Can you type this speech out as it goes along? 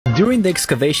During the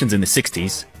excavations in the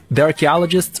 60s, the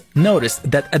archaeologists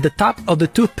noticed that at the top of the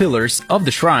two pillars of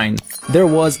the shrine, there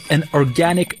was an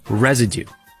organic residue.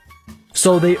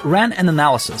 So they ran an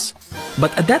analysis,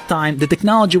 but at that time the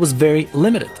technology was very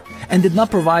limited and did not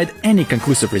provide any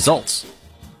conclusive results.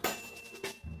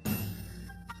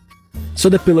 So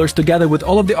the pillars, together with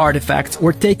all of the artifacts,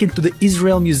 were taken to the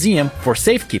Israel Museum for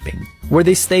safekeeping, where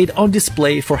they stayed on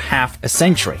display for half a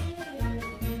century.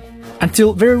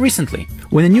 Until very recently,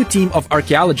 when a new team of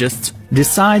archaeologists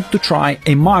decided to try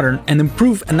a modern and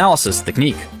improved analysis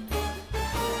technique.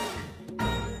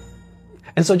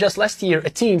 And so just last year, a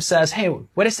team says, hey,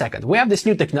 wait a second, we have this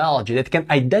new technology that can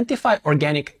identify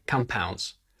organic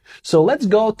compounds. So let's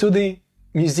go to the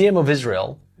Museum of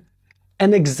Israel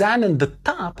and examine the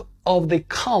top of the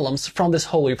columns from this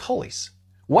Holy of Holies.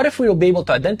 What if we will be able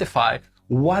to identify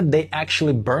what they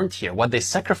actually burned here, what they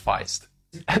sacrificed?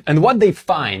 And what they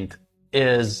find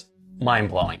is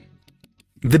mind-blowing.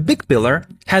 The big pillar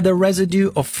had a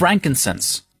residue of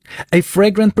frankincense, a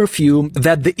fragrant perfume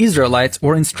that the Israelites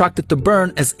were instructed to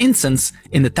burn as incense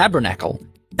in the tabernacle,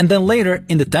 and then later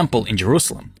in the temple in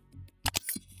Jerusalem.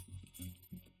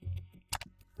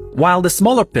 While the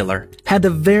smaller pillar had a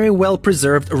very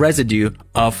well-preserved residue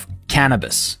of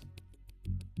cannabis.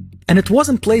 And it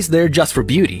wasn't placed there just for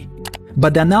beauty,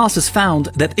 but the analysis found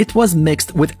that it was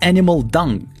mixed with animal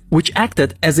dung, which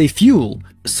acted as a fuel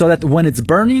so that when it's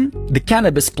burning, the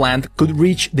cannabis plant could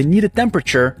reach the needed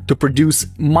temperature to produce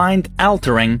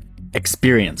mind-altering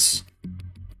experience.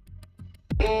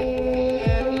 Tale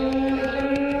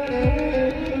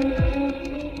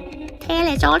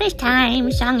is old as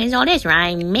time, song is old as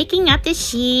rhyme, making up the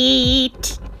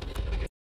sheet.